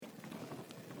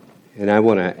And I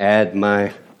want to add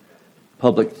my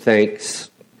public thanks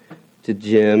to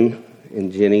Jim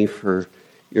and Jenny for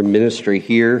your ministry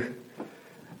here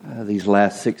these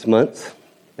last 6 months.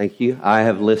 Thank you. I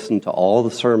have listened to all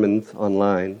the sermons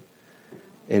online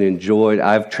and enjoyed.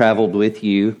 I've traveled with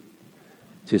you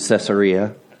to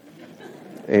Caesarea,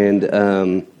 and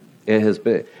it has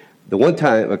been the one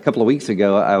time a couple of weeks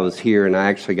ago I was here and I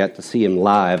actually got to see him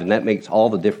live, and that makes all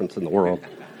the difference in the world.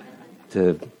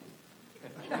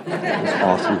 It's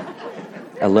awesome.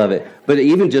 I love it. But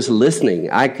even just listening,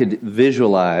 I could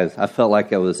visualize. I felt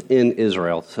like I was in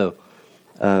Israel. So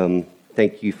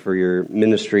thank you for your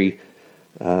ministry,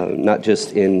 not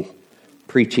just in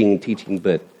preaching and teaching,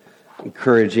 but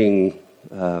encouraging,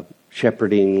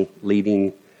 shepherding,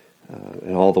 leading,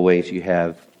 in all the ways you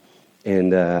have.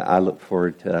 And I look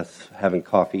forward to us having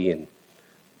coffee and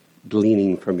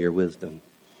gleaning from your wisdom.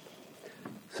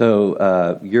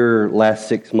 So your last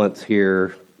 6 months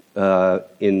here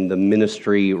in the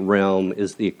ministry realm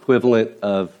is the equivalent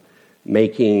of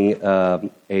making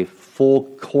a full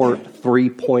court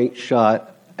 3-point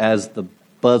shot as the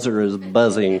buzzer is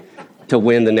buzzing to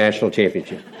win the national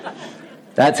championship.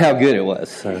 That's how good it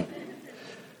was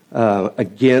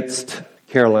against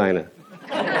Carolina.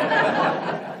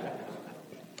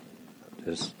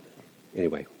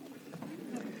 Anyway.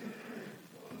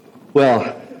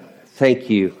 Well, thank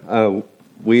you.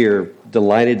 We are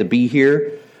delighted to be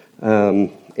here and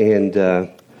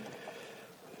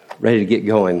ready to get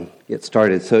going, get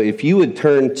started. So if you would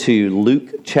turn to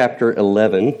Luke chapter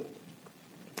 11.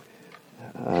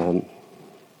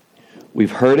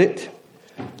 We've heard it,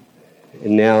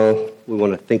 and now we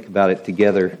want to think about it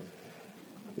together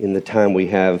in the time we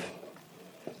have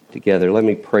together. Let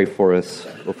me pray for us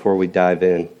before we dive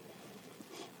in.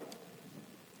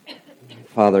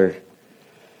 Father,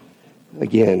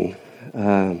 again,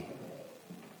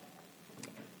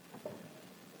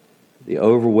 the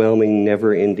overwhelming,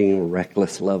 never-ending,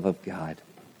 reckless love of God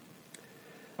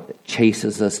that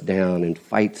chases us down and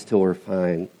fights till we're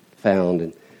found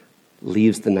and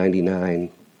leaves the 99.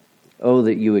 Oh,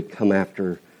 that you would come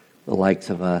after the likes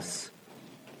of us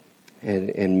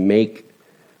and make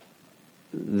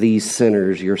these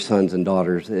sinners your sons and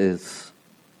daughters. Is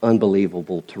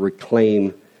unbelievable to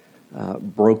reclaim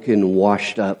broken,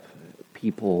 washed up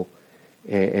people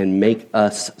and make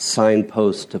us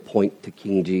signposts to point to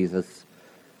King Jesus.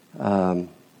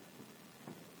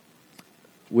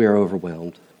 We are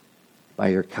overwhelmed by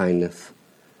your kindness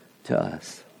to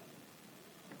us.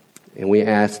 And we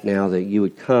ask now that you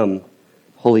would come,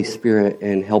 Holy Spirit,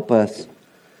 and help us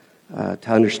to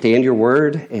understand your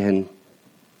word and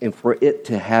for it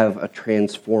to have a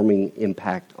transforming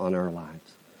impact on our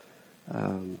lives.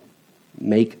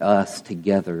 Make us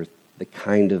together the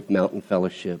kind of mountain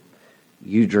fellowship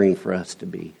you dream for us to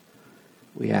be.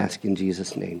 We ask in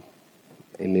Jesus' name.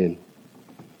 Amen.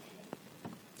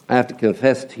 I have to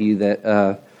confess to you that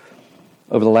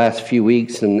over the last few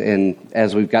weeks and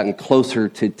as we've gotten closer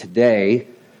to today,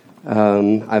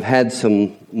 I've had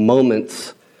some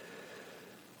moments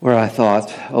where I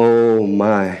thought, oh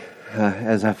my,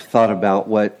 as I've thought about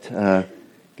what God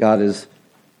has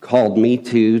called me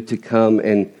to come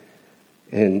and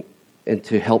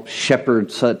to help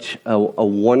shepherd such a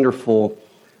wonderful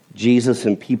Jesus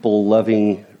and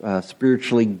people-loving,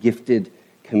 spiritually gifted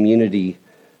community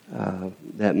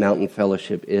that Mountain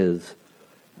Fellowship is.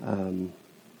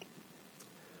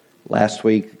 Last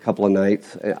week, a couple of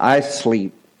nights, I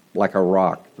sleep like a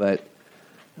rock, but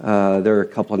there were a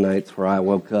couple of nights where I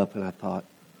woke up and I thought,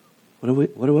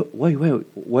 wait,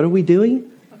 what are we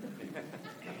doing?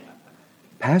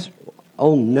 Pastor?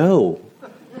 Oh no.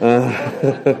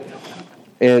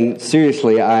 And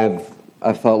seriously, I've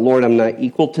thought, Lord, I'm not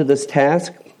equal to this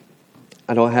task.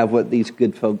 I don't have what these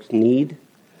good folks need.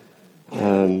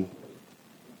 What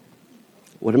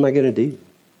am I going to do?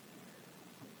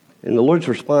 And the Lord's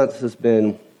response has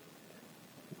been,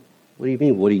 what do you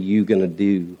mean, what are you going to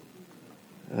do?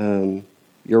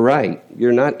 You're right.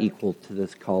 You're not equal to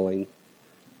this calling.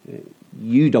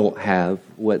 You don't have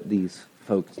what these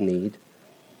folks need.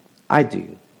 I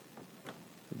do.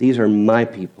 These are my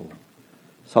people.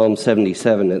 Psalm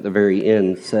 77 at the very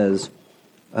end says,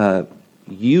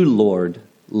 you, Lord,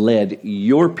 led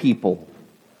your people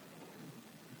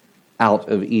out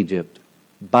of Egypt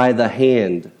by the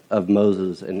hand of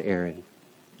Moses and Aaron.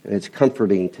 And it's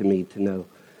comforting to me to know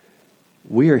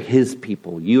we are his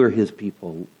people. You are his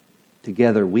people.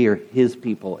 Together we are his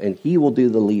people, and he will do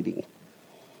the leading.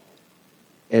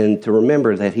 And to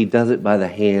remember that he does it by the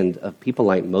hand of people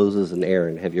like Moses and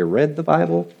Aaron. Have you read the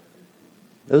Bible?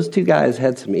 Those two guys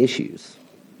had some issues.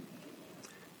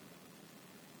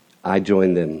 I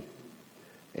joined them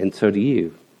and so do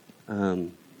you.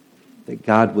 That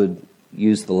God would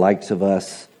use the likes of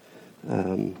us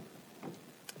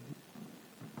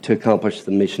to accomplish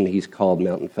the mission He's called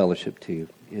Mountain Fellowship to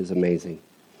is amazing.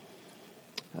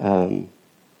 Someone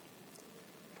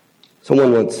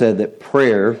once said that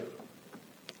prayer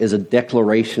is a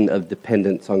declaration of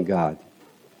dependence on God.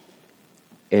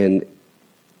 And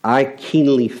I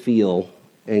keenly feel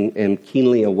and am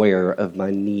keenly aware of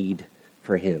my need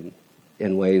for Him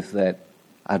in ways that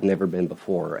I've never been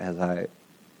before as I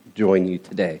join you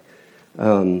today.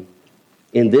 In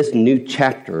this new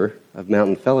chapter of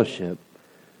Mountain Fellowship,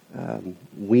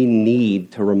 we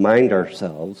need to remind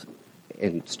ourselves,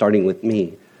 and starting with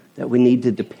me, that we need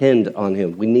to depend on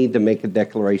Him. We need to make a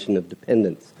declaration of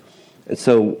dependence. And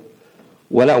so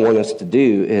what I want us to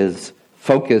do is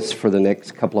focus for the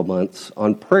next couple of months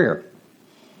on prayer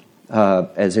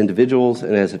as individuals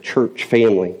and as a church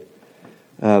family.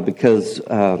 Because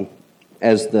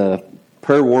as the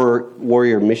prayer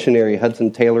warrior missionary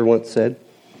Hudson Taylor once said,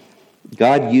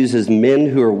 God uses men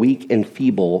who are weak and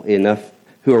feeble enough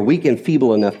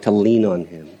to lean on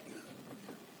Him.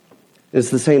 It's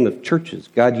the same with churches.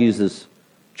 God uses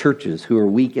churches who are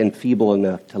weak and feeble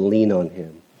enough to lean on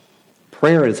Him.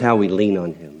 Prayer is how we lean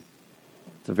on Him.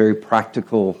 It's a very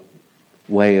practical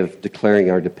way of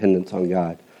declaring our dependence on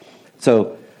God.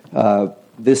 So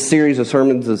this series of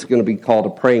sermons is going to be called A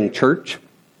Praying Church.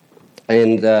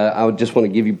 And I would just want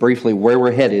to give you briefly where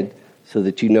we're headed so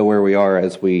that you know where we are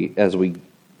as we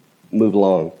move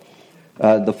along.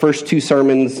 The first two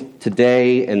sermons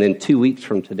today and then 2 weeks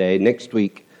from today, next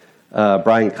week,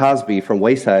 Brian Cosby from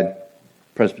Wayside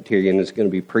Presbyterian is going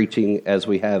to be preaching as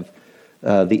we have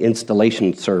the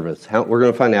installation service. We're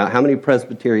going to find out how many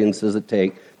Presbyterians does it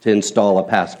take to install a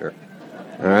pastor.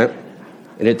 All right?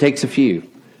 And it takes a few.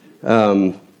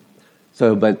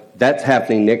 But that's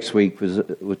happening next week,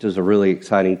 which is a really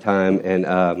exciting time.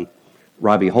 And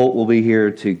Robbie Holt will be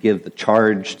here to give the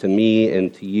charge to me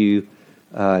and to you.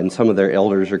 And some of their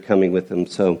elders are coming with them.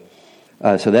 So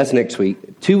that's next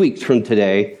week. 2 weeks from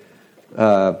today,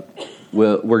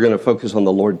 we're going to focus on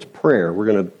the Lord's Prayer. We're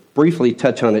going to briefly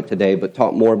touch on it today, but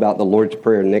talk more about the Lord's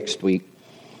Prayer next week.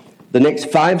 The next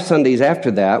 5 Sundays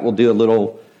after that, we'll do a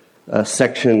little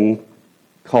section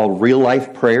called Real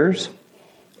Life Prayers.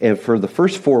 And for the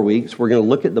first 4 weeks, we're going to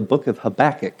look at the book of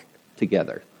Habakkuk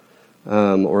together.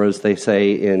 Or as they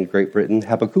say in Great Britain,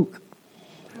 Habakkuk.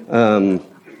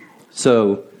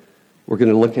 So we're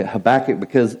going to look at Habakkuk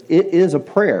because it is a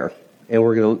prayer. And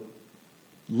we're going to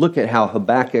look at how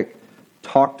Habakkuk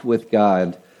talked with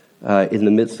God in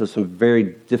the midst of some very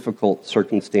difficult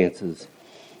circumstances.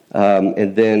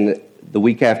 And then the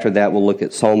week after that, we'll look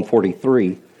at Psalm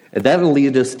 43. And that'll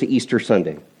lead us to Easter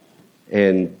Sunday.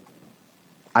 And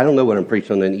I don't know what I'm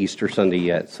preaching on Easter Sunday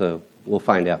yet, so we'll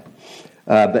find out.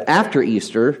 But after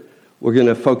Easter, we're going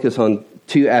to focus on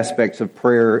 2 aspects of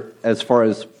prayer as far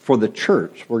as for the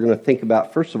church. We're going to think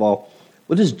about, first of all,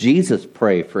 what does Jesus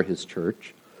pray for His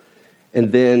church?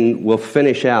 And then we'll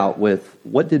finish out with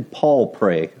what did Paul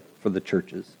pray for the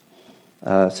churches?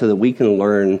 So that we can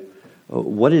learn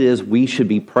what it is we should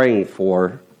be praying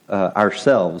for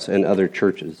ourselves and other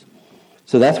churches.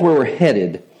 So that's where we're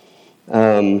headed.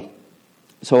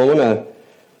 So I want to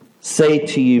say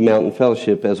to you, Mountain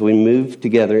Fellowship, as we move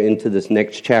together into this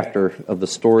next chapter of the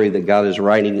story that God is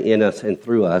writing in us and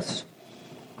through us,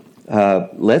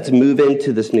 let's move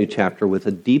into this new chapter with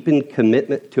a deepened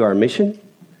commitment to our mission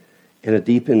and a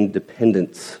deepened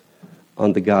dependence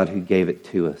on the God who gave it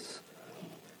to us.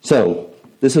 So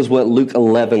this is what Luke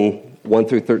 11, 1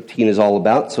 through 13 is all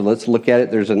about. So let's look at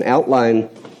it. There's an outline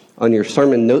on your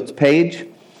sermon notes page.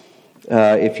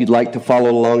 If you'd like to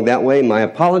follow along that way, my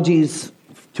apologies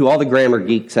to all the grammar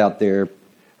geeks out there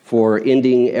for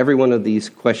ending every one of these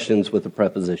questions with a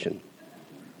preposition.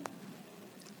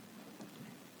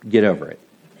 Get over it.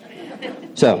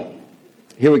 So,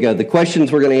 here we go. The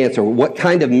questions we're going to answer. What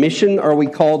kind of mission are we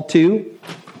called to?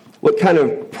 What kind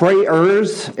of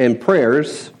prayers and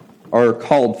prayers are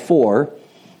called for?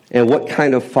 And what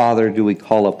kind of Father do we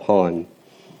call upon?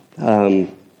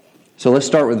 So let's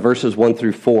start with verses 1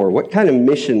 through 4. What kind of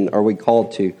mission are we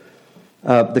called to?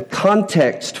 The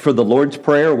context for the Lord's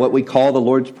Prayer, what we call the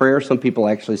Lord's Prayer, some people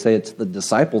actually say it's the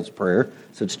disciples' prayer,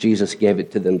 since Jesus gave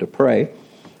it to them to pray.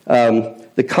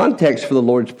 The context for the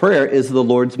Lord's Prayer is the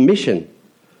Lord's mission.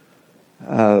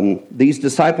 These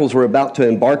disciples were about to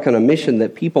embark on a mission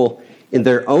that people in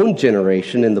their own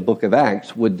generation in the book of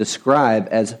Acts would describe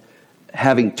as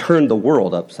having turned the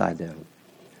world upside down.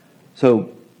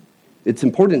 So it's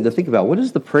important to think about, what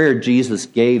is the prayer Jesus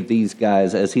gave these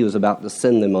guys as He was about to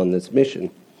send them on this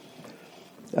mission?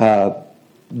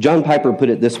 John Piper put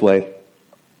it this way: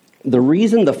 The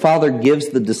reason the Father gives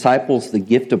the disciples the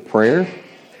gift of prayer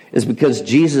is because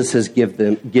Jesus has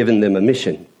given them a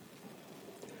mission.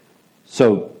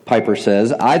 So Piper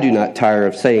says, I do not tire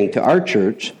of saying to our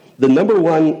church, the number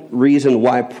one reason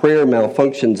why prayer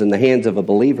malfunctions in the hands of a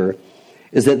believer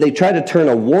is that they try to turn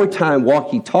a wartime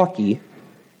walkie-talkie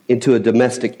into a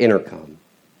domestic intercom.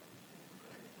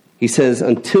 He says,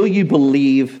 until you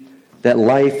believe that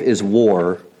life is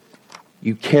war,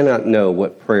 you cannot know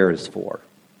what prayer is for.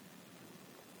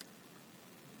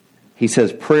 He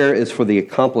says prayer is for the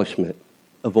accomplishment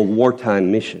of a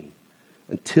wartime mission.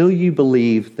 Until you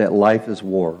believe that life is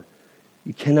war,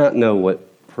 you cannot know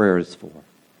what prayer is for.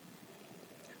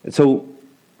 And so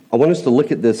I want us to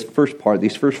look at this first part,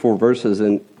 these first 4 verses,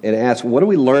 and ask, what do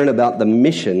we learn about the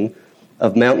mission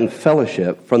of Mountain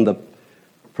Fellowship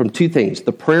from 2 things,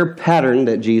 the prayer pattern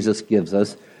that Jesus gives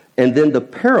us, and then the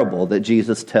parable that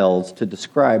Jesus tells to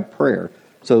describe prayer.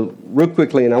 So real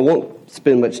quickly, and I won't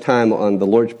spend much time on the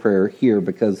Lord's Prayer here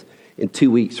because in 2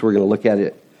 weeks we're going to look at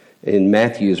it in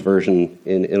Matthew's version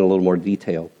in a little more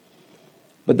detail.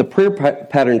 But the prayer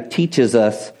pattern teaches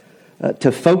us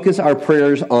to focus our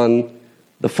prayers on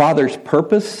the Father's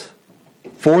purpose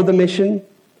for the mission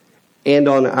and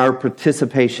on our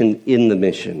participation in the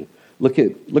mission. Look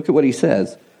at what he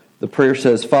says. The prayer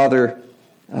says, Father,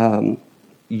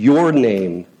 your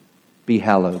name be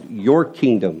hallowed, your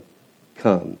kingdom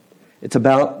come. It's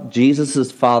about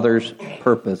Jesus' Father's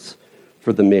purpose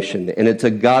for the mission, and it's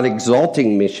a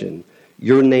God-exalting mission.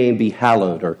 Your name be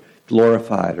hallowed or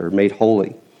glorified or made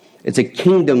holy. It's a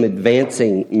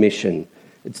kingdom-advancing mission.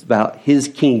 It's about his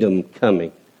kingdom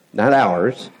coming, not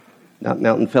ours, not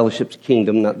Mountain Fellowship's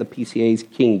kingdom, not the PCA's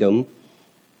kingdom,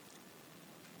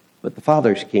 but the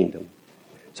Father's kingdom.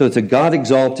 So it's a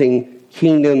God-exalting,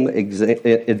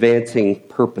 kingdom-advancing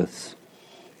purpose.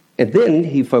 And then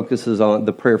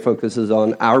the prayer focuses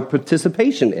on our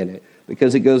participation in it,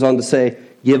 because it goes on to say,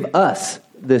 give us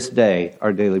this day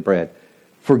our daily bread.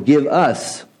 Forgive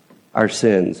us our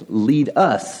sins. Lead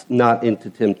us not into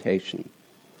temptation.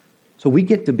 So we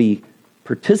get to be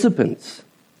participants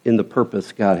in the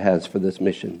purpose God has for this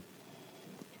mission.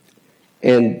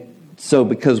 And so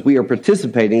because we are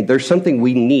participating, there's something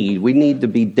we need. We need to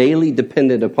be daily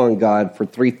dependent upon God for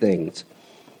 3 things.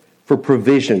 For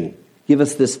provision. Give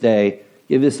us this day,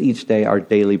 give us each day our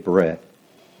daily bread.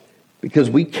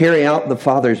 Because we carry out the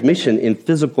Father's mission in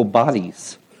physical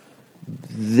bodies.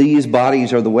 These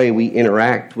bodies are the way we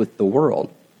interact with the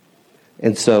world.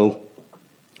 And so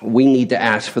we need to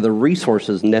ask for the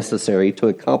resources necessary to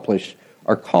accomplish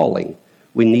our calling.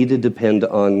 We need to depend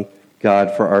on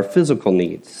God for our physical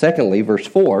needs. Secondly, verse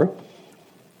 4,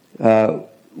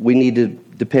 we need to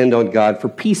depend on God for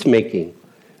peacemaking.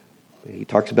 He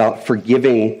talks about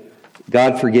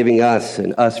God forgiving us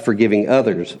and us forgiving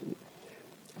others.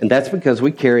 And that's because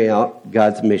we carry out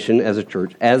God's mission as a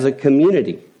church, as a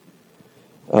community.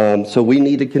 So we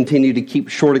need to continue to keep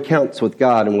short accounts with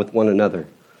God and with one another.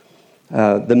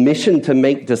 The mission to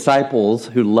make disciples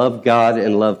who love God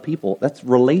and love people, that's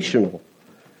relational.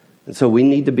 And so we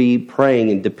need to be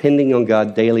praying and depending on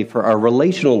God daily for our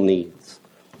relational needs.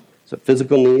 So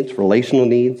physical needs, relational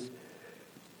needs.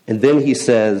 And then he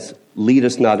says, lead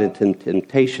us not into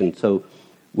temptation. So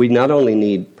we not only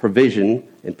need provision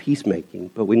and peacemaking,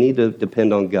 but we need to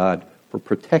depend on God for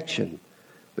protection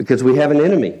because we have an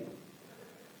enemy.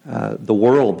 The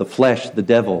world, the flesh, the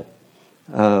devil.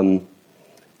 And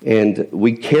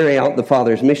we carry out the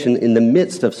Father's mission in the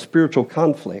midst of spiritual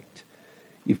conflict.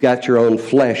 You've got your own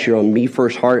flesh, your own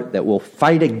me-first heart that will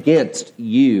fight against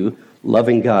you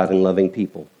loving God and loving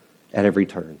people at every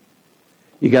turn.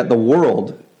 You got the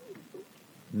world,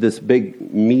 this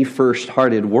big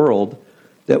me-first-hearted world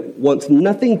that wants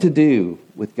nothing to do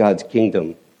with God's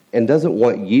kingdom and doesn't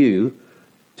want you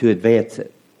to advance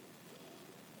it.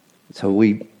 So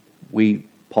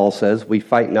Paul says, we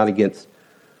fight not against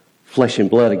flesh and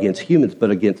blood, against humans,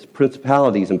 but against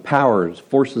principalities and powers,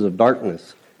 forces of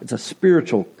darkness. It's a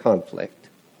spiritual conflict.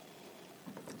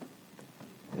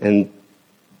 And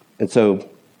so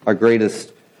our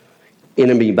greatest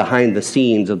enemy behind the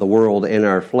scenes of the world and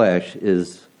our flesh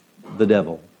is the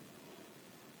devil.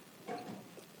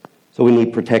 So we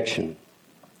need protection.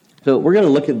 So we're going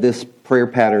to look at this prayer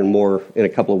pattern more in a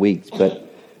couple of weeks,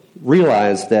 but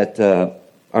realize that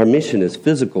our mission is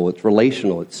physical, it's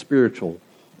relational, it's spiritual,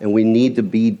 and we need to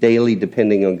be daily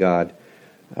depending on God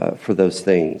for those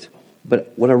things.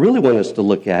 But what I really want us to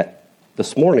look at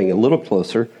this morning a little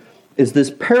closer is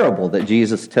this parable that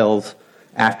Jesus tells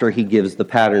after he gives the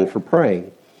pattern for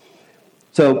praying.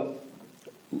 So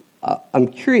I'm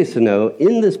curious to know,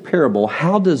 in this parable,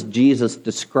 how does Jesus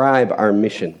describe our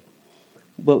mission?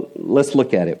 Well, let's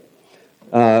look at it.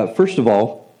 First of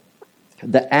all,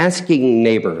 the asking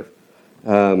neighbor,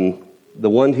 the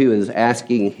one who is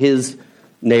asking his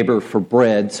neighbor for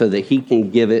bread so that he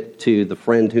can give it to the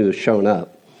friend who has shown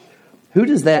up. Who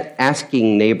does that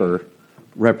asking neighbor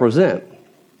represent?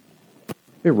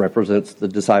 It represents the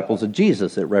disciples of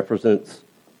Jesus. It represents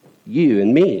you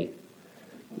and me.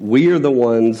 We are the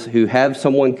ones who have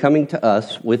someone coming to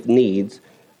us with needs.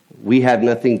 We have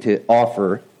nothing to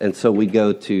offer, and so we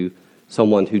go to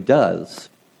someone who does.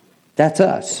 That's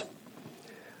us.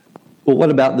 Well, what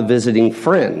about the visiting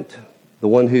friend? The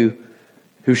one who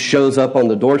shows up on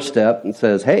the doorstep and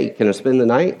says, hey, can I spend the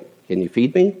night? Can you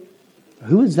feed me?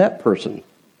 Who is that person?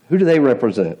 Who do they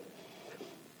represent?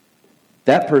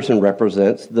 That person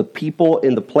represents the people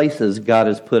in the places God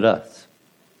has put us.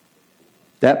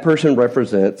 That person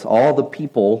represents all the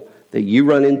people that you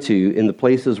run into in the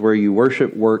places where you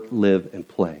worship, work, live, and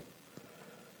play.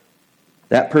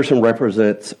 That person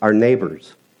represents our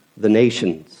neighbors, the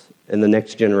nations, and the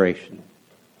next generation.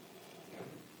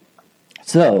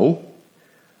 So,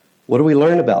 what do we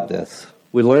learn about this?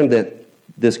 We learn that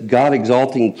this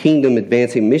God-exalting,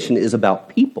 kingdom-advancing mission is about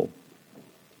people.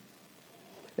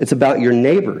 It's about your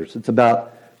neighbors. It's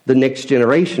about the next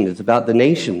generation. It's about the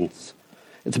nations.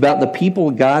 It's about the people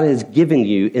God has given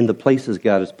you in the places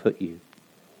God has put you.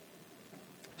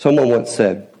 Someone once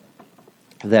said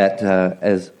that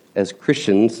as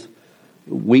Christians,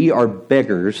 we are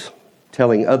beggars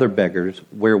telling other beggars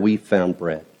where we found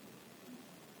bread.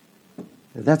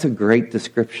 That's a great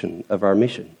description of our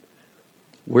mission.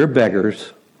 We're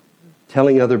beggars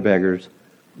telling other beggars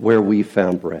where we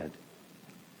found bread.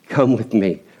 Come with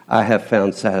me. I have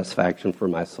found satisfaction for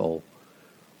my soul,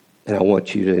 and I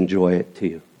want you to enjoy it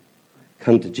too.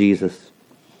 Come to Jesus.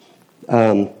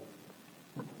 In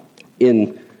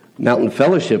Mountain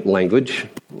Fellowship language,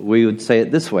 we would say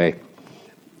it this way.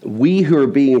 We who are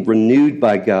being renewed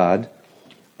by God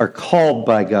are called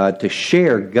by God to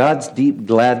share God's deep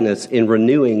gladness in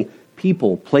renewing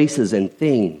people, places, and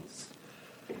things.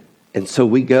 And so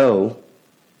we go,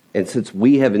 and since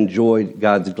we have enjoyed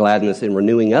God's gladness in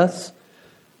renewing us,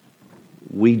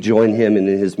 we join him in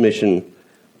his mission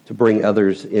to bring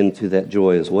others into that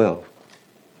joy as well.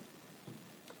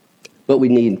 But we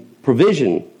need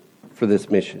provision for this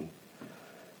mission.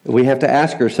 We have to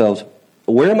ask ourselves,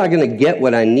 where am I going to get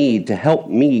what I need to help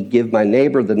me give my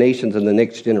neighbor, the nations, and the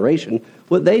next generation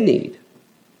what they need?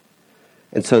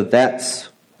 And so that's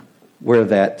where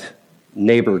that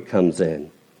neighbor comes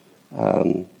in.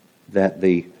 That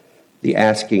the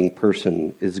asking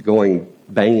person is going,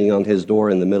 banging on his door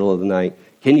in the middle of the night.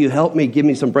 Can you help me? Give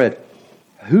me some bread.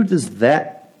 Who does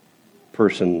that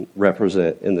person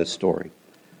represent in this story?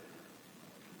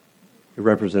 It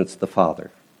represents the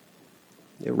Father.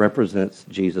 It represents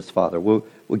Jesus' Father. We'll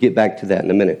get back to that in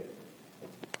a minute.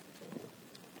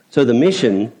 So the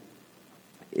mission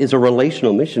is a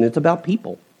relational mission. It's about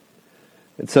people.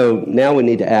 And so now we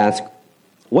need to ask,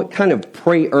 what kind of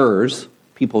prayers,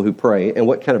 people who pray, and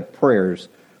what kind of prayers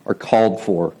are called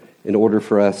for in order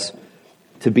for us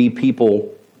to be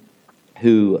people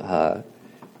who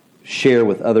share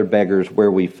with other beggars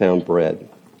where we found bread?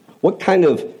 What kind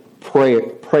of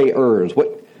prayers?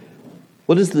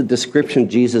 What is the description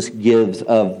Jesus gives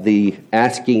of the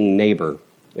asking neighbor?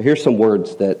 Here's some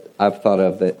words that I've thought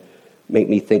of that make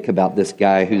me think about this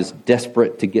guy who's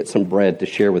desperate to get some bread to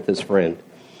share with his friend.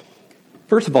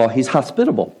 First of all, he's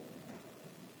hospitable.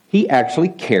 He actually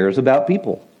cares about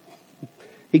people.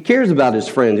 He cares about his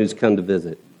friend who's come to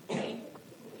visit.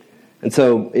 And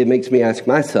so it makes me ask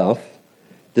myself,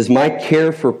 does my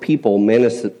care for people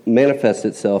manifest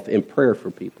itself in prayer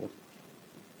for people?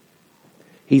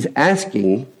 He's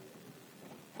asking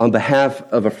on behalf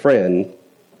of a friend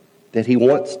that he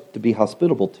wants to be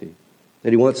hospitable to,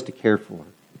 that he wants to care for.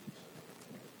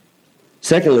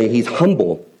 Secondly, he's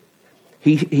humble.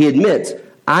 He admits,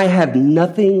 I have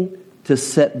nothing to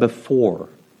set before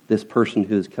this person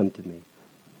who has come to me.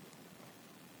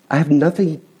 I have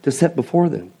nothing to set before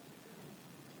them.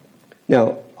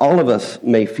 Now, all of us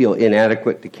may feel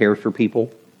inadequate to care for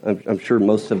people. I'm sure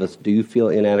most of us do feel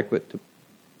inadequate to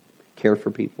care for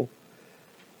people.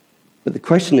 But the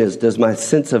question is, does my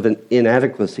sense of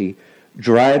inadequacy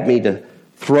drive me to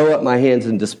throw up my hands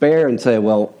in despair and say,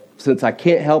 well, since I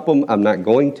can't help them, I'm not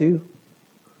going to?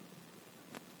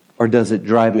 Or does it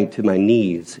drive me to my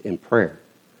knees in prayer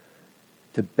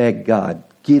to beg God,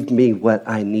 give me what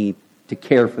I need to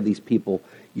care for these people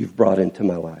you've brought into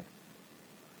my life?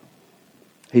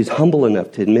 He's humble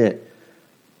enough to admit,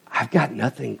 I've got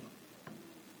nothing.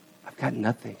 I've got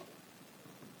nothing.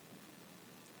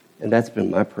 And that's been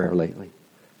my prayer lately.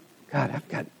 God, I've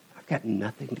got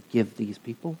nothing to give these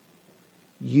people.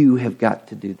 You have got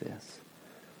to do this.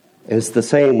 And it's the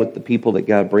same with the people that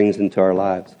God brings into our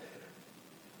lives.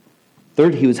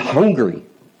 Third, he was hungry.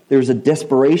 There was a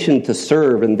desperation to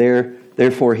serve, and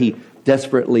therefore he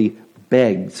desperately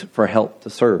begs for help to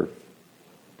serve.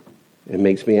 It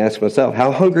makes me ask myself,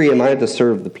 how hungry am I to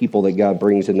serve the people that God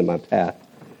brings into my path?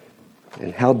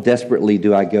 And how desperately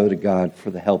do I go to God for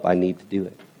the help I need to do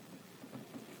it?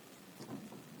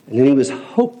 And then he was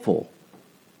hopeful.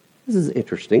 This is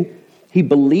interesting. He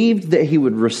believed that he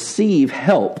would receive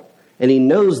help, and he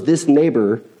knows this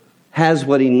neighbor has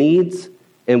what he needs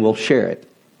and will share it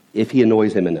if he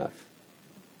annoys him enough.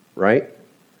 Right?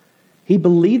 He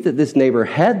believed that this neighbor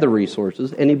had the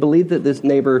resources, and he believed that this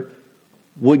neighbor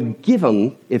would give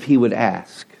them if he would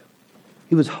ask.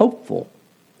 He was hopeful.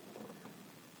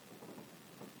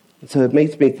 And so it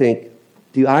makes me think,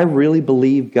 do I really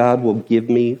believe God will give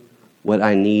me what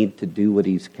I need to do what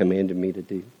he's commanded me to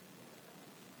do?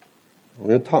 I'm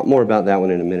going to talk more about that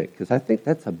one in a minute, because I think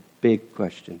that's a big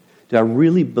question. Do I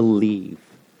really believe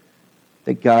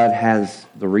that God has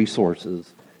the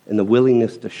resources and the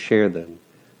willingness to share them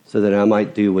so that I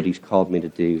might do what he's called me to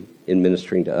do in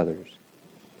ministering to others?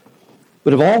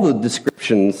 But of all the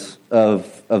descriptions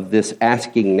of this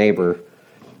asking neighbor,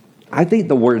 I think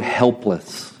the word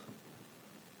helpless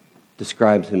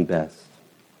describes him best.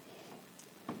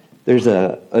 There's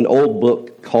an old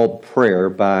book called Prayer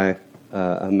by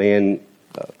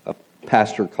a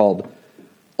pastor called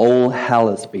Ole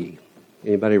Hallesby.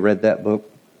 Anybody read that book?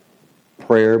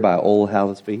 Prayer by Ole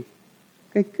Hallesby?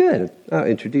 Okay, good. I'll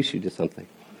introduce you to something.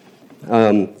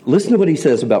 Listen to what he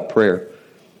says about prayer.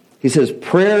 He says,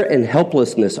 prayer and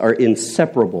helplessness are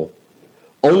inseparable.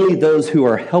 Only those who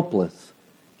are helpless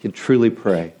can truly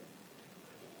pray.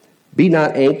 Be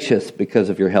not anxious because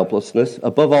of your helplessness.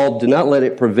 Above all, do not let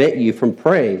it prevent you from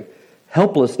praying.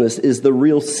 Helplessness is the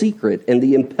real secret and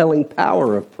the impelling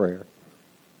power of prayer.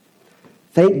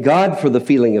 Thank God for the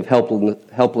feeling of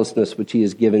helplessness which he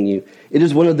has given you. It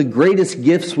is one of the greatest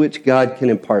gifts which God can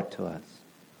impart to us.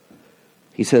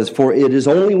 He says, for it is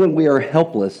only when we are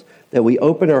helpless that we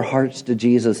open our hearts to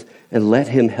Jesus and let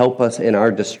him help us in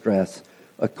our distress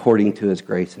according to his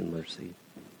grace and mercy.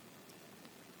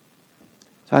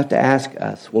 So I have to ask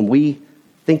us, when we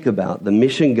think about the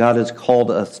mission God has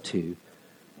called us to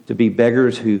be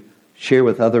beggars who share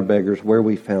with other beggars where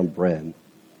we found bread,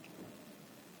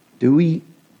 do we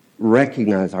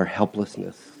recognize our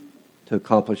helplessness to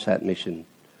accomplish that mission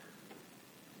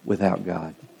without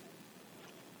God?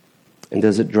 And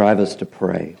does it drive us to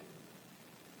pray?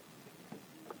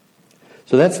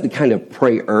 So that's the kind of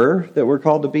prayer that we're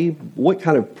called to be. What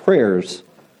kind of prayers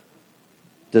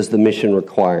does the mission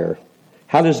require?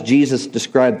 How does Jesus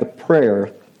describe the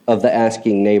prayer of the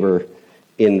asking neighbor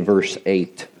in verse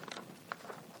 8?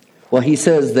 Well, he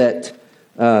says that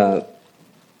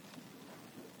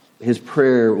his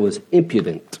prayer was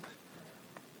impudent.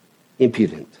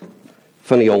 Impudent.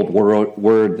 Funny old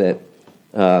word that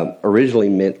originally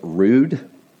meant rude.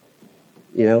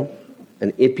 You know,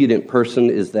 an impudent person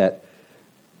is that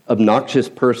obnoxious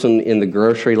person in the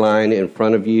grocery line in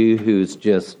front of you who's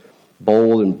just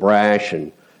bold and brash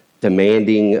and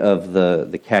demanding of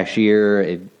the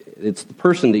cashier. It's the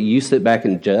person that you sit back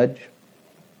and judge.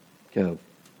 Go,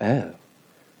 oh,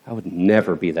 I would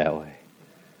never be that way.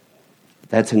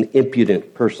 That's an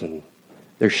impudent person.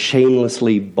 They're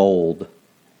shamelessly bold.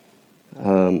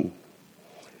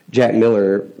 Jack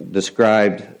Miller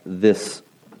described this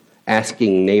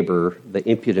asking neighbor, the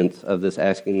impudence of this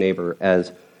asking neighbor,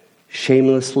 as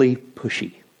shamelessly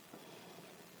pushy.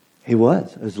 He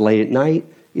was. It was late at night.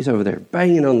 He's over there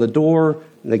banging on the door.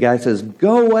 And the guy says,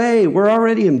 go away. We're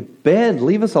already in bed.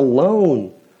 Leave us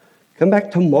alone. Come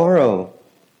back tomorrow.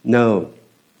 No.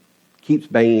 Keeps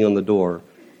banging on the door.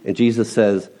 And Jesus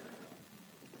says,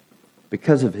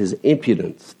 because of his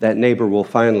impudence, that neighbor will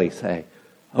finally say,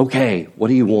 okay, what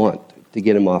do you want, to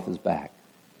get him off his back?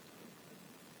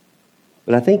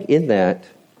 But I think in that,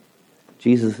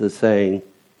 Jesus is saying,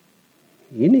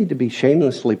 you need to be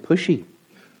shamelessly pushy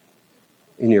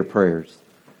in your prayers.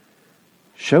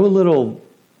 Show a little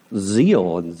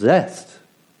zeal and zest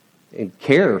and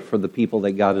care for the people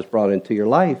that God has brought into your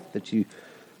life, that you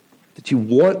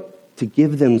want to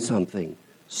give them something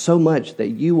so much that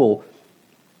you will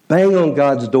bang on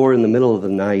God's door in the middle of the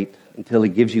night until he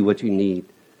gives you what you need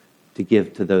to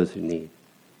give to those who need.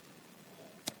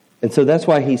 And so that's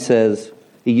why he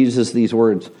uses these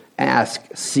words, ask,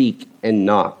 seek, and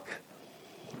knock.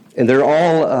 And they're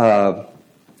all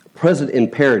present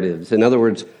imperatives. In other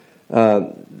words,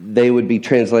 they would be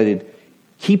translated,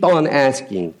 keep on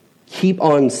asking, keep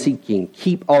on seeking,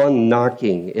 keep on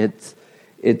knocking.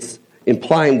 It's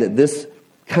implying that this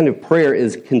kind of prayer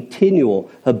is continual,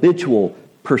 habitual,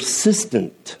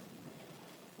 persistent.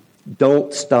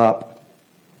 Don't stop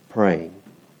praying.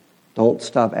 Don't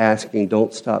stop asking.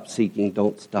 Don't stop seeking.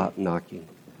 Don't stop knocking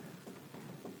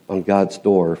on God's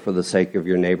door for the sake of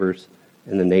your neighbors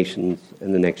and the nations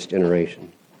and the next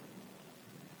generation.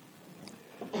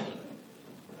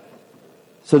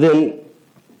 So then,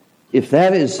 if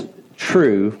that is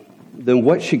true, then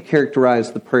what should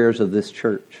characterize the prayers of this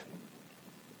church?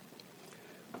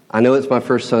 I know it's my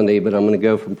first Sunday, but I'm going to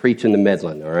go from preaching to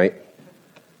meddling, all right?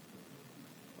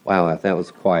 Wow, that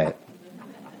was quiet.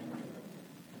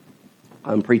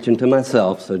 I'm preaching to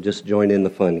myself, so just join in the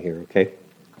fun here, okay?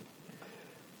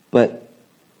 But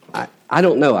I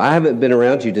don't know. I haven't been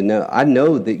around you to know. I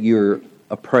know that you're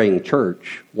a praying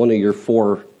church. One of your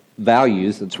 4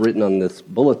 values that's written on this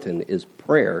bulletin is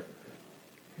prayer.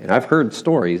 And I've heard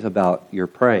stories about your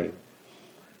praying.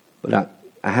 But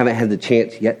I haven't had the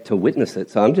chance yet to witness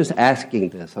it. So I'm just asking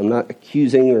this. I'm not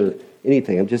accusing or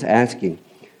anything. I'm just asking.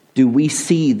 Do we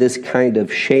see this kind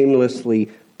of shamelessly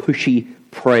pushy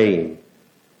praying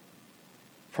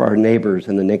for our neighbors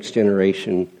and the next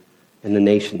generation and the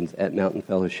nations at Mountain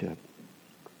Fellowship?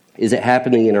 Is it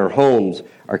happening in our homes,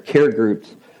 our care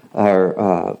groups,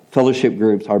 our fellowship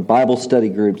groups, our Bible study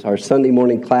groups, our Sunday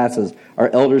morning classes, our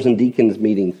elders and deacons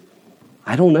meetings?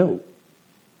 I don't know.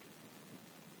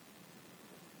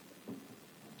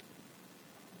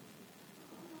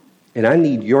 And I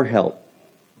need your help.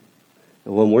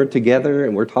 When we're together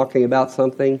and we're talking about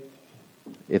something,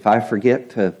 if I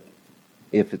forget to,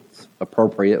 if it's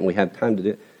appropriate and we have time to do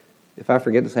it, if I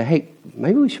forget to say, hey,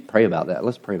 maybe we should pray about that.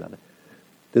 Let's pray about it.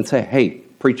 Then say, hey,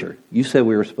 preacher, you said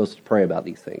we were supposed to pray about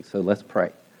these things, so let's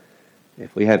pray.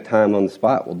 If we have time on the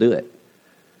spot, we'll do it.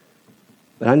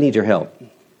 But I need your help.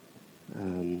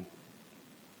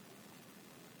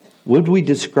 Would we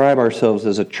describe ourselves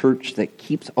as a church that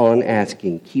keeps on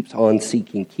asking, keeps on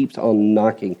seeking, keeps on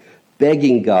knocking,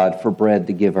 begging God for bread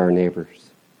to give our neighbors?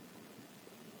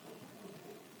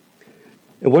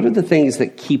 And what are the things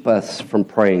that keep us from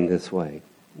praying this way?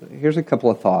 Here's a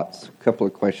couple of thoughts, a couple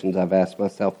of questions I've asked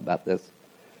myself about this.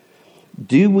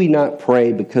 Do we not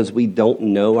pray because we don't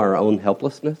know our own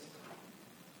helplessness?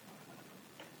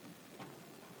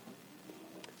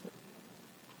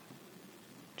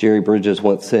 Jerry Bridges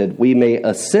once said, we may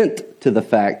assent to the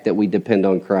fact that we depend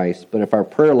on Christ, but if our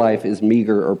prayer life is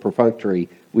meager or perfunctory,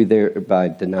 we thereby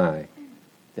deny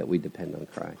that we depend on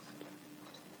Christ.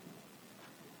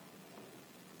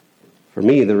 For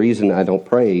me, the reason I don't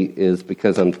pray is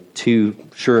because I'm too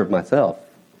sure of myself.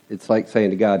 It's like saying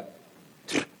to God,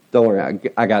 don't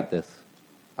worry, I got this.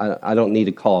 I don't need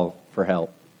to call for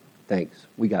help. Thanks,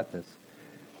 we got this.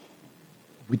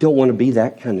 We don't want to be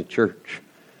that kind of church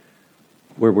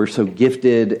where we're so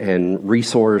gifted and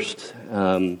resourced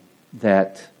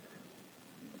that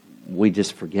we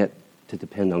just forget to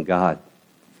depend on God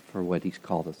for what He's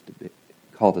called us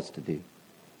to do.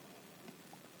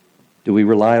 Do we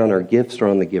rely on our gifts or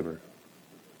on the giver?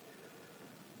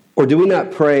 Or do we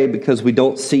not pray because we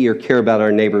don't see or care about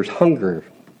our neighbor's hunger?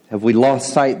 Have we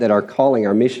lost sight that our calling,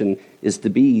 our mission, is to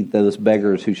be those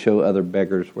beggars who show other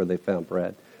beggars where they found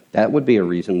bread? That would be a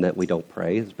reason that we don't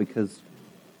pray, is because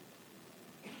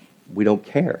we don't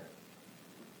care.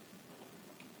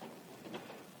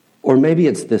 Or maybe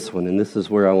it's this one, and this is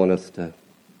where I want us to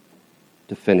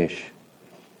finish.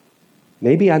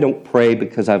 Maybe I don't pray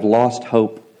because I've lost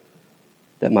hope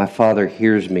that my Father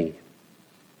hears me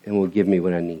and will give me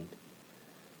what I need.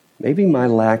 Maybe my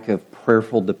lack of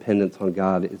prayerful dependence on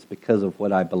God is because of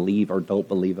what I believe or don't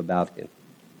believe about Him.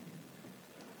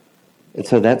 And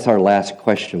so that's our last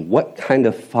question. What kind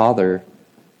of Father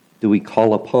do we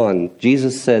call upon?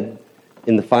 Jesus said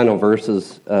in the final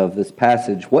verses of this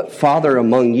passage, what father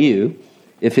among you,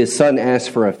 if his son asks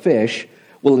for a fish,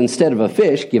 will instead of a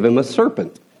fish give him a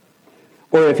serpent?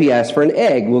 Or if he asks for an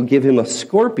egg, will give him a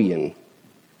scorpion?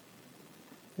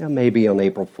 Now, maybe on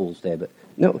April Fool's Day, but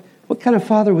no, what kind of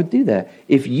father would do that?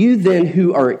 If you then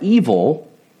who are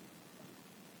evil,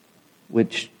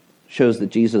 which shows that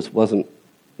Jesus wasn't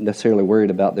necessarily worried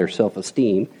about their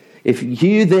self-esteem, if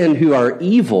you then who are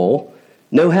evil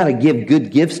know how to give good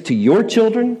gifts to your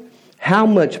children, how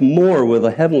much more will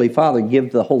the Heavenly Father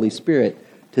give the Holy Spirit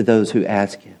to those who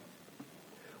ask Him?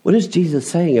 What is Jesus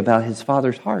saying about His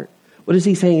Father's heart? What is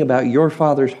He saying about your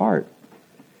Father's heart?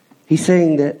 He's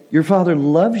saying that your Father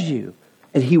loves you,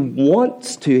 and He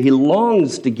longs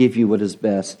to give you what is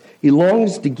best. He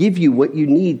longs to give you what you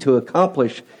need to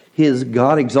accomplish His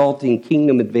God-exalting,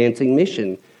 kingdom-advancing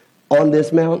mission on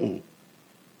this mountain.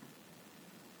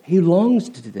 He longs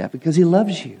to do that because He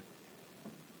loves you.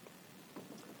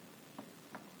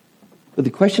 But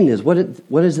the question is, what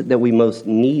is it that we most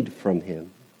need from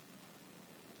him?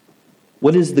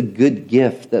 What is the good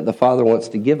gift that the Father wants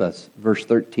to give us? Verse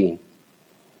 13.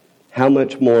 How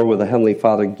much more will the Heavenly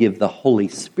Father give the Holy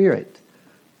Spirit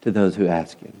to those who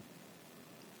ask him?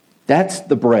 That's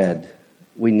the bread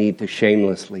we need to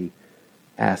shamelessly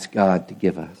ask God to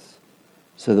give us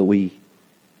so that we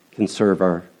can serve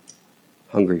our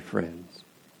hungry friends.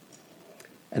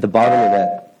 At the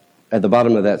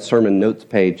bottom of that sermon notes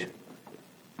page,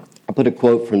 I put a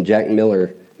quote from Jack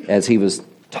Miller as he was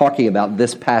talking about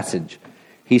this passage.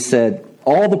 He said,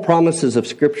 all the promises of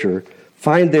Scripture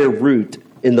find their root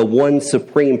in the one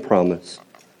supreme promise,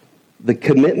 the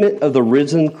commitment of the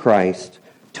risen Christ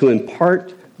to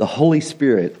impart the Holy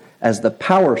Spirit as the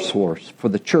power source for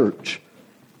the church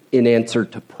in answer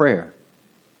to prayer.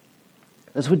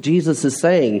 That's what Jesus is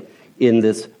saying in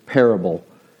this parable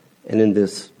and in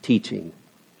this teaching.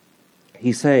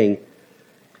 He's saying,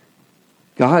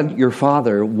 God, your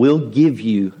Father, will give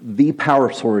you the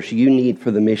power source you need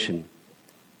for the mission,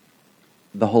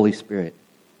 the Holy Spirit.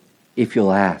 If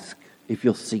you'll ask, if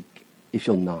you'll seek, if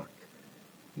you'll knock,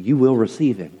 you will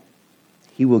receive him.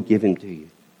 He will give him to you.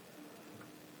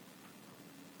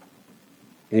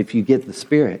 And if you get the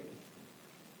Spirit,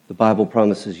 the Bible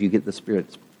promises you get the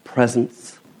Spirit's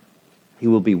presence. He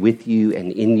will be with you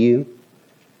and in you.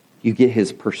 You get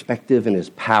his perspective and his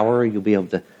power. You'll be able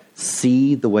to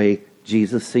see the way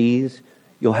Jesus sees.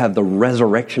 You'll have the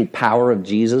resurrection power of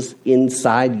Jesus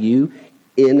inside you,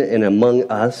 in and among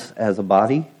us as a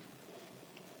body.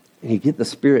 And you get the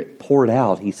Spirit poured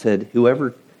out. He said,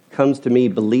 whoever comes to me,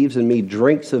 believes in me,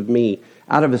 drinks of me,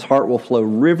 out of his heart will flow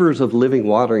rivers of living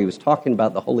water. He was talking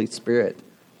about the Holy Spirit.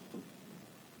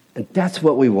 And that's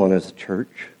what we want as a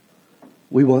church.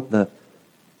 We want the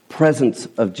presence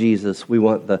of Jesus. We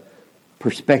want the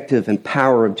perspective and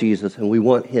power of Jesus. And we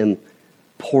want him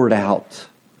poured out.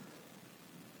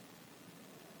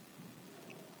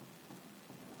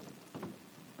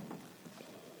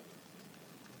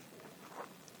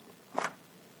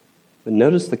 But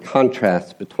notice the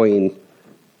contrast between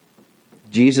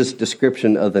Jesus'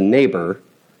 description of the neighbor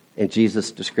and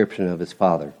Jesus' description of his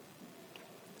Father.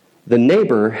 The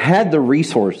neighbor had the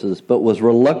resources, but was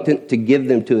reluctant to give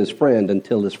them to his friend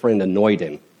until his friend annoyed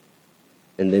him,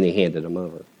 and then he handed them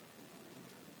over.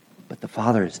 But the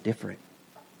Father is different.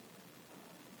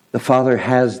 The Father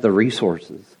has the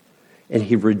resources, and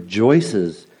he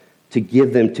rejoices to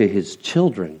give them to his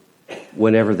children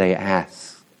whenever they ask.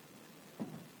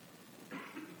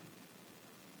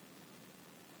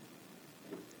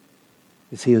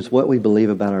 You see, it's what we believe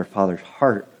about our Father's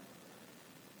heart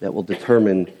that will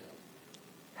determine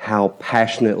how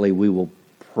passionately we will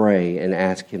pray and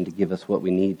ask him to give us what we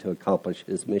need to accomplish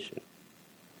his mission.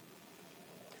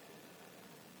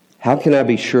 How can I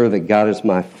be sure that God is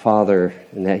my Father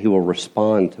and that he will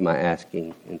respond to my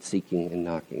asking and seeking and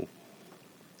knocking?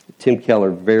 Tim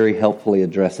Keller very helpfully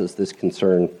addresses this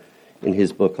concern in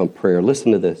his book on prayer.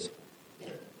 Listen to this.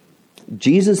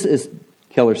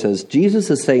 Keller says, Jesus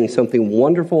is saying something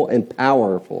wonderful and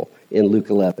powerful in Luke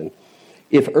 11.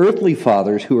 If earthly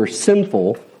fathers who are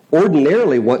sinful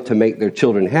ordinarily want to make their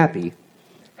children happy,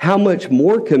 how much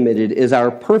more committed is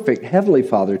our perfect Heavenly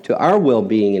Father to our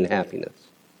well-being and happiness?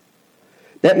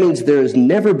 That means there has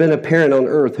never been a parent on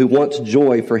earth who wants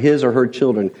joy for his or her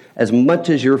children as much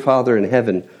as your Father in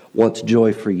heaven wants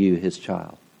joy for you, his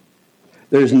child.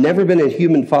 There's never been a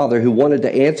human father who wanted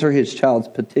to answer his child's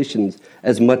petitions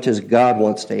as much as God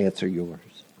wants to answer yours.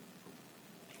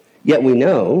 Yet we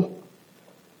know,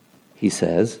 he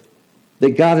says,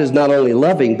 that God is not only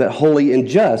loving, but holy and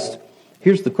just.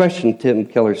 Here's the question, Tim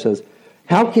Keller says.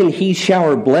 How can he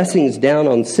shower blessings down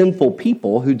on sinful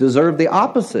people who deserve the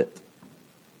opposite?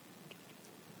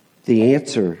 The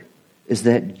answer is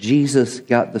that Jesus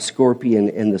got the scorpion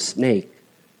and the snake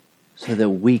so that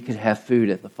we could have food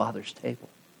at the Father's table.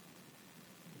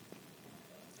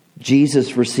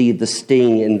 Jesus received the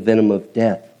sting and venom of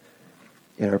death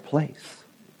in our place.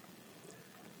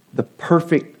 The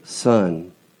perfect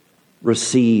Son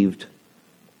received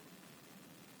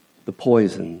the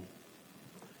poison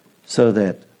so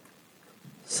that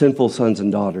sinful sons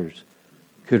and daughters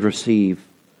could receive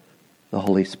the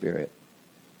Holy Spirit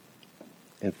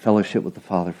and fellowship with the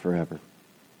Father forever.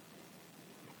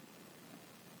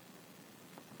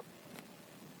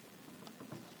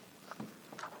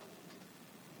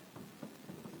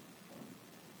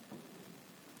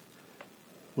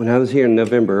 When I was here in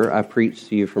November, I preached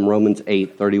to you from Romans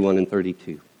 8, 31 and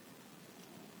 32,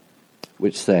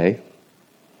 which say,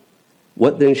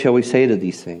 "What then shall we say to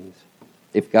these things?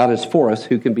 If God is for us,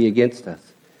 who can be against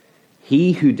us?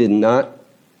 He who did not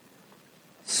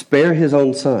spare his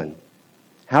own Son,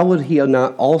 how would he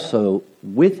not also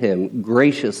with him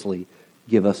graciously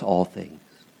give us all things?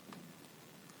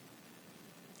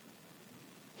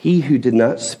 He who did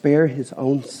not spare his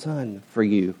own son for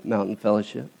you, Mountain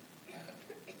Fellowship.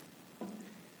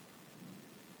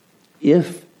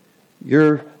 If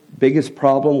your biggest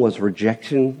problem was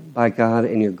rejection by God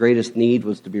and your greatest need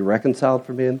was to be reconciled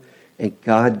from him, and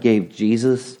God gave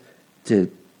Jesus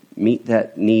to meet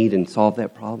that need and solve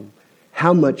that problem,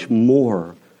 how much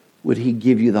more would he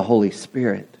give you the Holy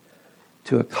Spirit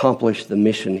to accomplish the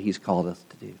mission he's called us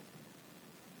to do?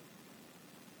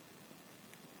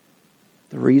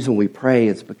 The reason we pray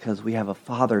is because we have a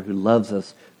Father who loves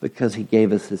us because he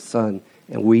gave us his Son,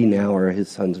 and we now are his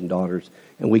sons and daughters,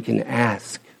 and we can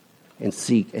ask and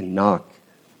seek and knock.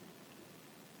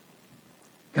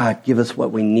 God, give us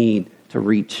what we need to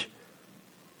reach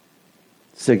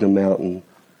Signal Mountain.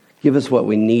 Give us what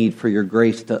we need for your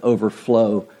grace to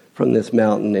overflow from this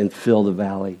mountain and fill the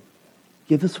valley.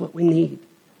 Give us what we need.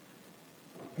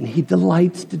 And he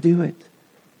delights to do it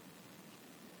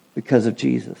because of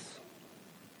Jesus.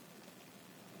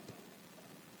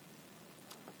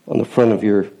 On the front of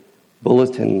your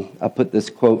bulletin, I put this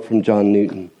quote from John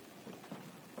Newton.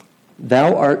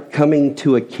 Thou art coming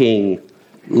to a king,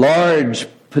 large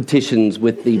petitions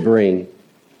with thee bring.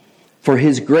 For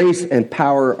his grace and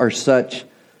power are such,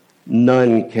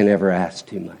 none can ever ask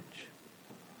too much.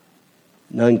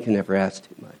 None can ever ask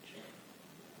too much.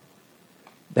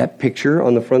 That picture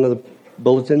on the front of the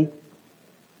bulletin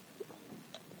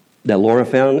that Laura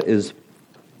found is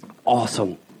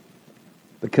awesome,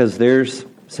 because there's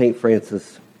St.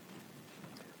 Francis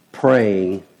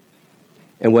praying,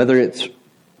 and whether it's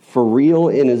for real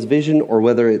in his vision or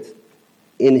whether it's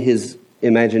in his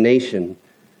imagination,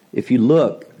 if you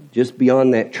look just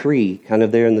beyond that tree, kind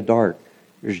of there in the dark,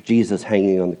 there's Jesus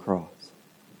hanging on the cross.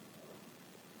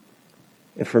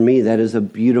 And for me, that is a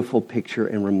beautiful picture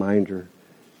and reminder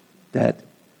that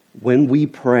when we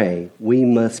pray, we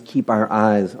must keep our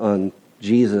eyes on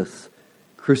Jesus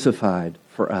crucified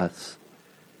for us,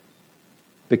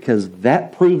 because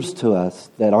that proves to us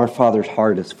that our Father's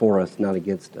heart is for us, not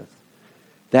against us.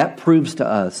 That proves to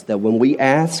us that when we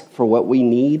ask for what we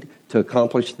need to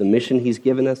accomplish the mission he's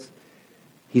given us,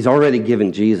 he's already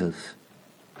given Jesus.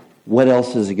 What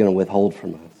else is he going to withhold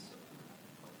from us?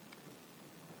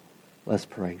 Let's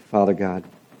pray. Father God,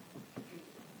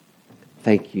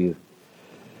 thank you.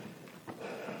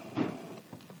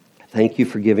 Thank you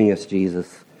for giving us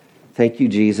Jesus. Thank you,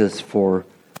 Jesus, for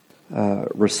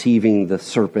receiving the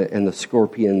serpent and the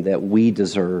scorpion that we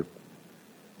deserve,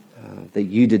 that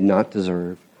you did not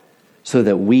deserve, so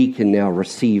that we can now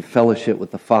receive fellowship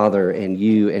with the Father and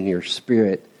you and your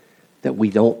Spirit that we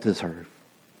don't deserve,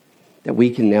 that we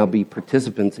can now be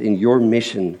participants in your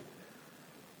mission,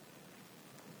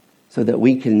 so that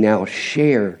we can now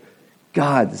share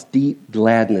God's deep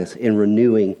gladness in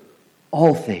renewing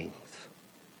all things.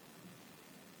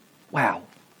 Wow.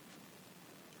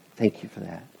 Thank you for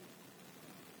that.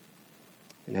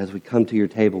 And as we come to your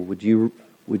table, would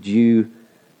you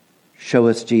show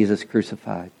us Jesus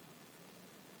crucified?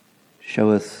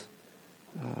 Show us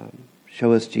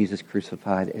Jesus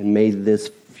crucified, and may this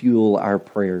fuel our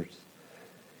prayers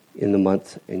in the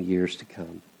months and years to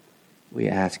come. We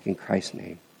ask in Christ's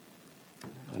name.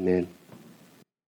 Amen.